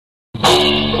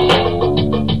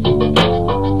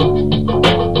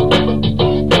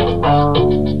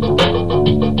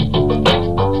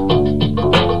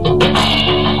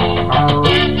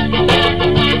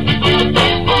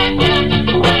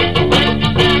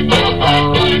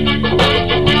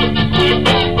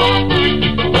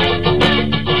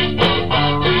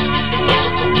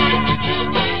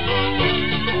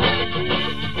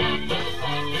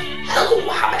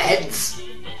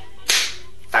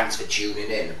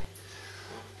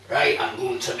Right, I'm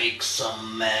going to make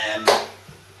some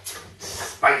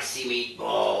spicy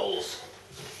meatballs.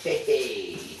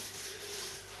 Hey.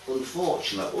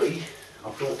 Unfortunately,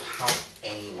 I don't have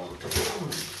anyone to do them.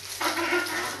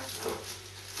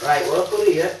 Right, what I've got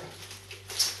here,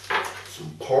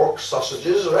 some pork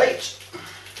sausages, right?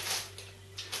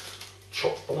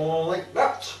 Chop them all like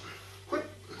that. Quick.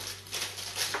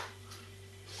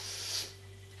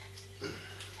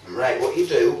 Right, what you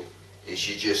do is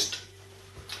you just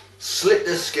slit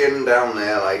the skin down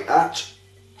there like that.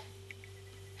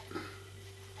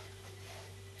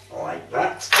 Like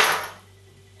that.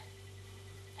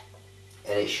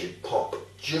 And it should pop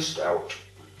just out.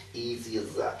 Easy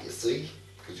as that, you see?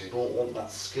 Because you don't want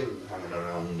that skin hanging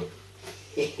around.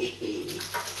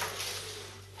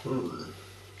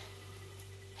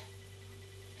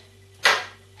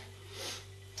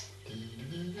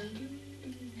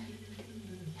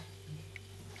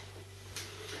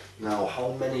 Now,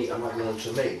 how many am I going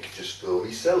to make just for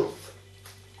myself?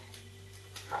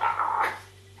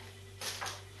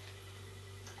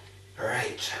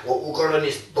 Right, what we've got in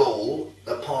this bowl,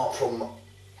 apart from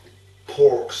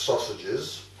pork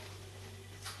sausages,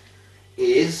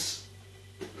 is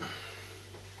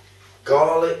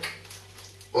garlic,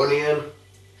 onion,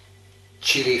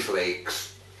 chili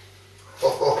flakes.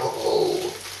 Oh.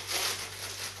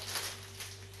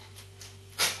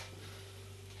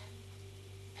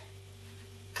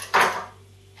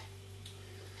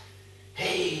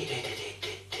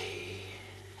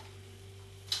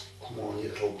 Come on, you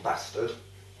little bastard.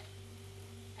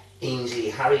 Ainsley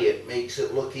Harriet makes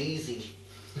it look easy.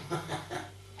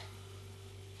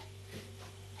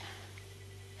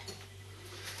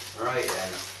 Right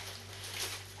then.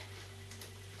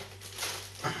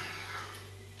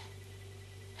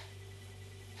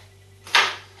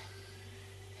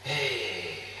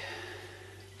 Hey.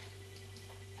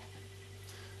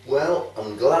 Well,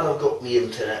 I'm glad I've got my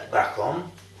internet back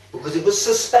on, because it was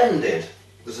suspended.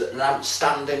 Was it an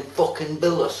outstanding fucking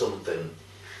bill or something?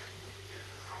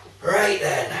 Right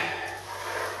then.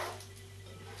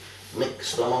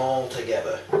 Mix them all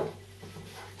together.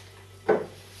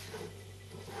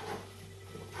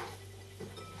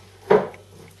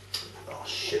 Oh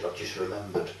shit, I just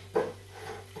remembered.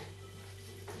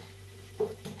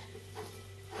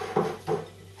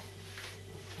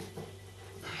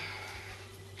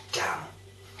 Damn.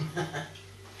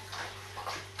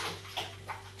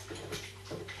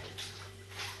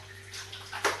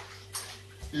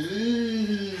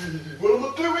 What am I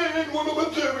doing? What am I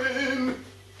doing?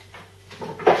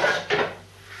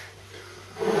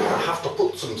 I have to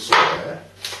put some somewhere.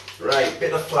 Right,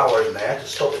 bit of flour in there to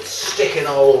stop it sticking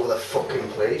all over the fucking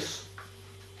place.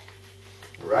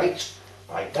 Right,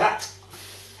 like that.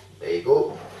 There you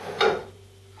go.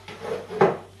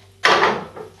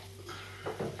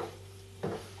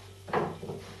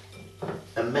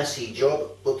 A messy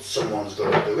job, but someone's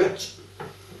got to do it.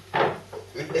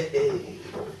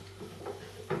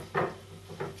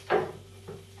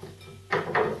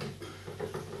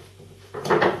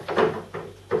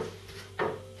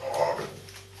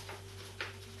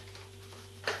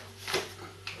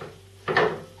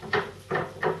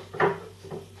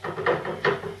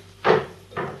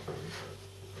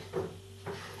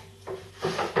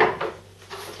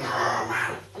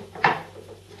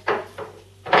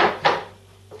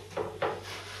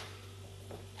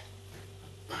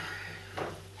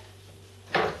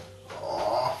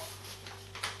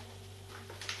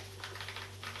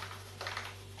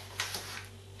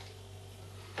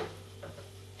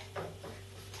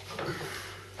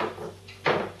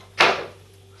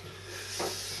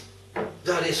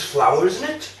 That is flour, isn't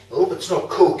it? I hope it's not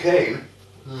cocaine.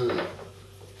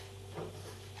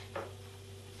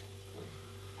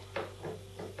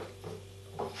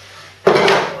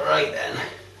 Right then,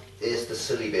 here's the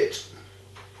silly bit.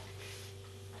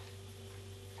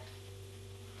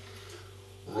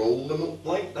 Roll them up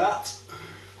like that.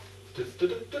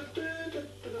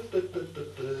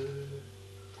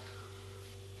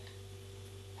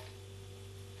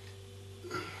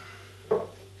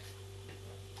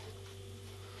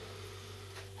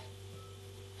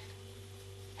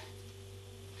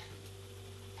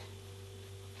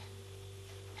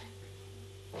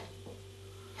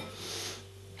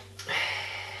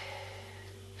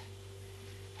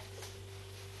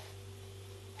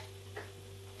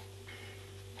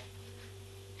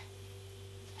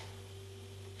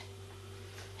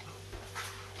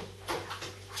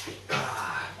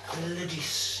 Bloody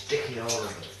sticky all over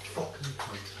the fucking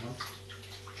place,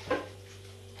 huh?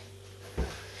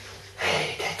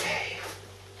 Hey.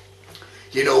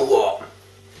 You know what?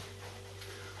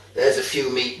 There's a few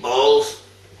meatballs.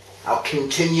 I'll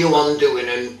continue on doing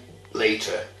them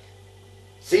later.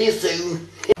 See you soon.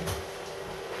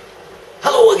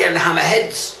 Hello again,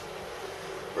 hammerheads.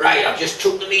 Right, I've just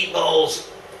took the meatballs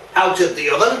out of the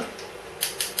oven,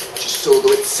 just so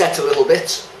that it's set a little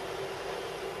bit.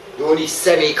 They're only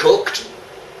semi-cooked.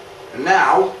 And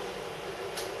now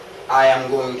I am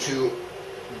going to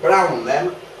brown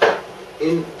them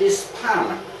in this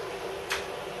pan.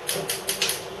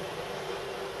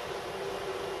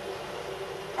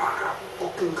 I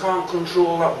fucking can't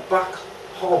control that back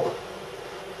hob.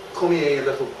 Come here, you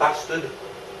little bastard.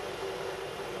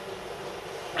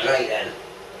 Right then.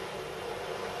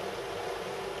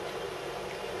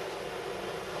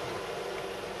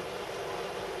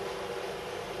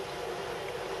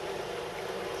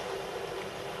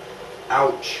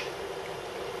 Ouch.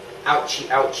 Ouchie,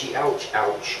 ouchie, ouch,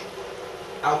 ouch.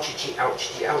 Ouchie,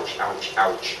 ouchie, ouch, ouch,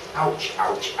 ouch. Ouch,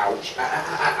 ouch, ouch,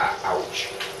 ouch.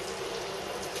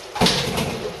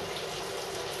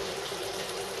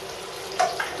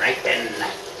 Right then.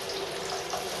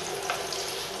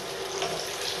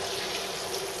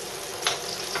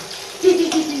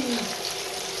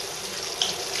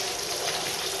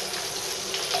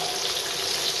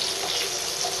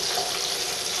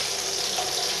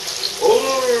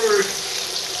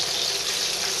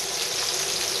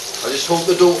 I just hope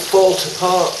they don't fall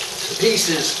apart to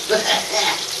pieces.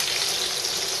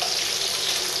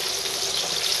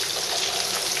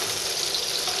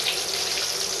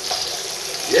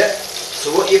 Yeah,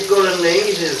 so what you've got to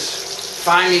need is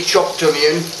finely chopped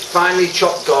onion, finely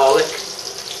chopped garlic,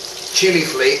 chili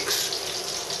flakes,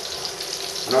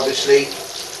 and obviously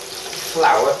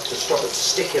flour to stop it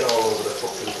sticking all over the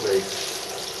fucking place.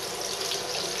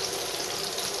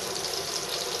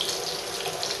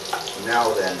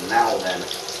 Now then,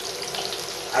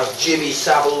 as Jimmy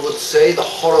Savile would say, the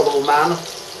horrible man.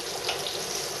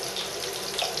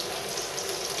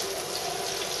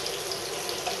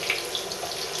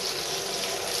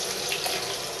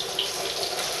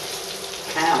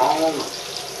 Come on.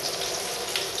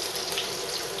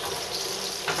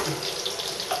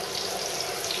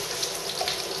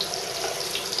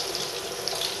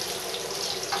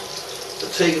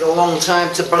 They're taking a long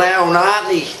time to brown, aren't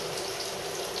they?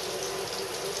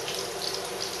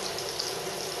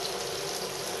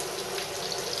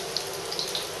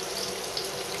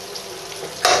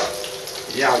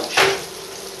 Ouch.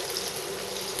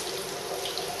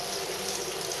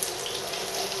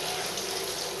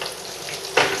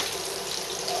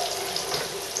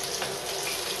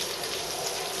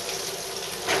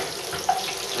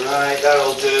 Right,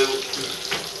 that'll do.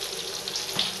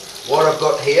 What I've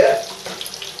got here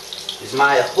is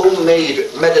my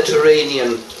homemade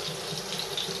Mediterranean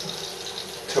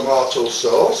tomato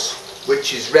sauce,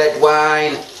 which is red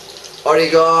wine,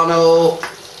 oregano,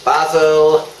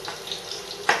 basil,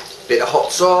 bit of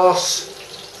hot sauce,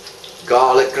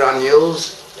 garlic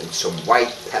granules and some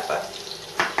white pepper.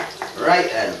 Right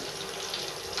then,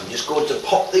 I'm just going to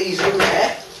pop these in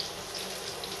there.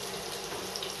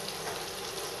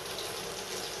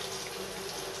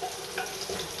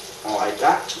 Like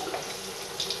that.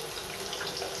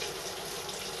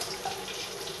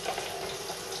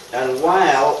 And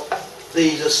while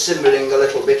these are simmering a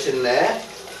little bit in there,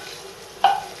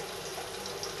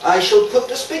 I shall put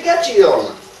the spaghetti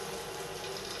on.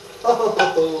 Oh,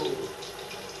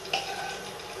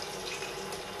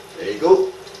 there you go.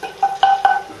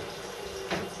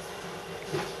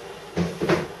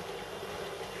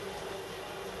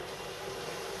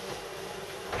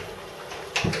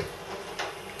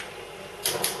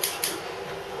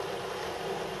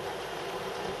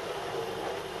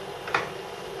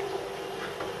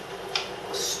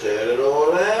 Stir it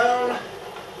all down.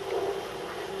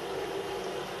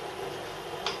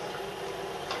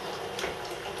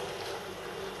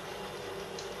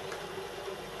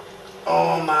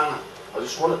 Oh man, I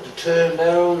just want it to turn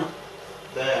down.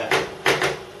 There.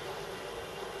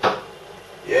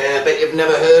 Yeah, I bet you've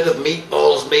never heard of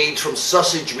meatballs made from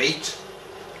sausage meat.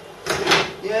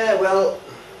 Yeah, well,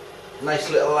 nice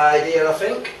little idea, I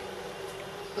think.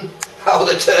 How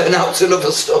they turn out's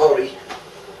another story.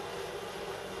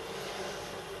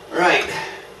 Right,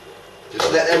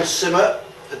 just let them simmer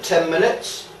for 10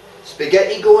 minutes.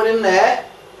 Spaghetti going in there.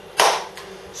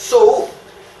 So,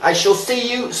 I shall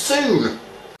see you soon.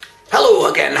 Hello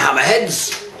again,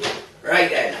 hammerheads. Right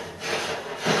then.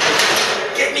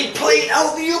 Get me plate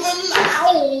out of the oven.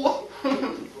 Ow!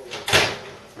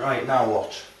 Right, now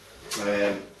what?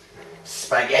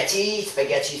 Spaghetti.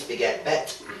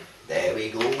 There we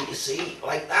go, you see,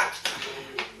 like that.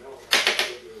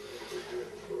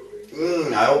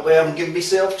 I hope I haven't given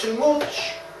myself too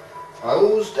much. I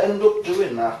always end up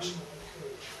doing that.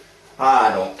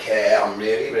 I don't care, I'm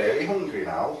really, really hungry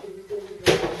now.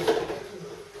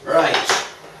 Right.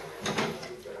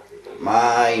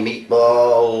 My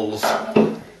meatballs.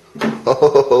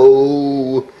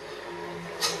 Oh.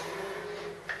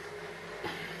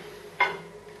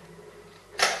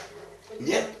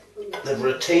 Yep, they've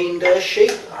retained their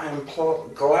shape, I am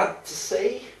glad to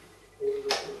say.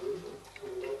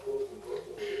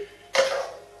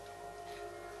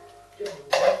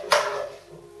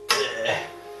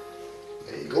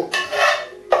 There you go.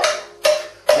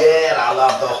 Yeah, I'll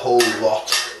have the whole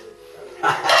lot.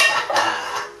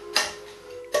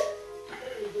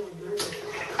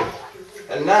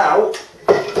 And now,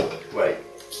 wait,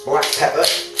 black pepper.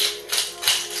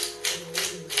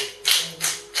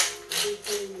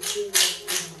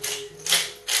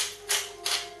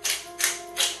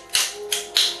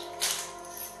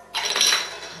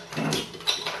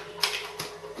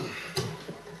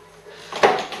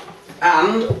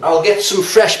 And I'll get some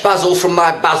fresh basil from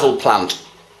my basil plant.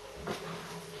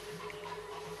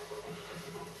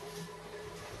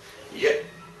 Yep,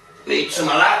 need some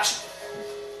of that.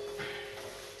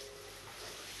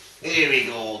 Here we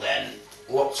go then,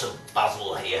 lots of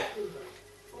basil here.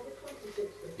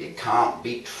 You can't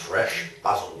beat fresh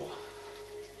basil.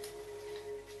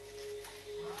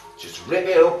 Just rip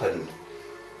it up and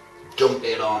dump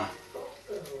it on.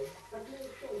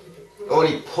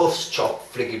 Only puffs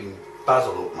chop friggin'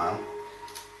 basil up, man.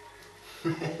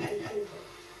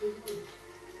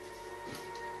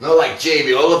 Not like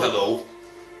Jamie Oliver though.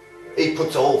 He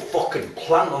puts a whole fucking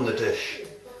plant on the dish.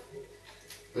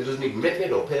 He doesn't even rip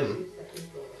it up, him.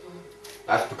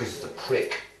 That's because he's a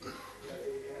prick.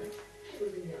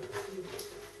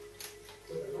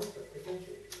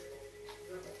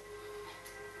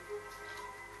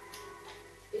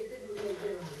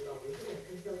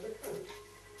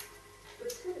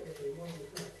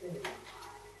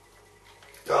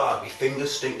 God, my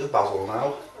fingers stink of basil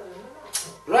now.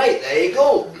 Right, there you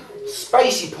go.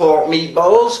 Spicy pork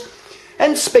meatballs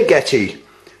and spaghetti.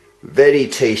 Very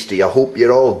tasty. I hope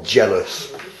you're all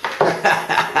jealous.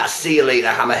 See you later,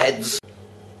 hammerheads.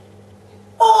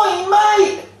 Oi,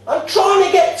 mate! I'm trying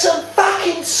to get some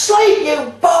fucking sleep,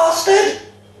 you bastard!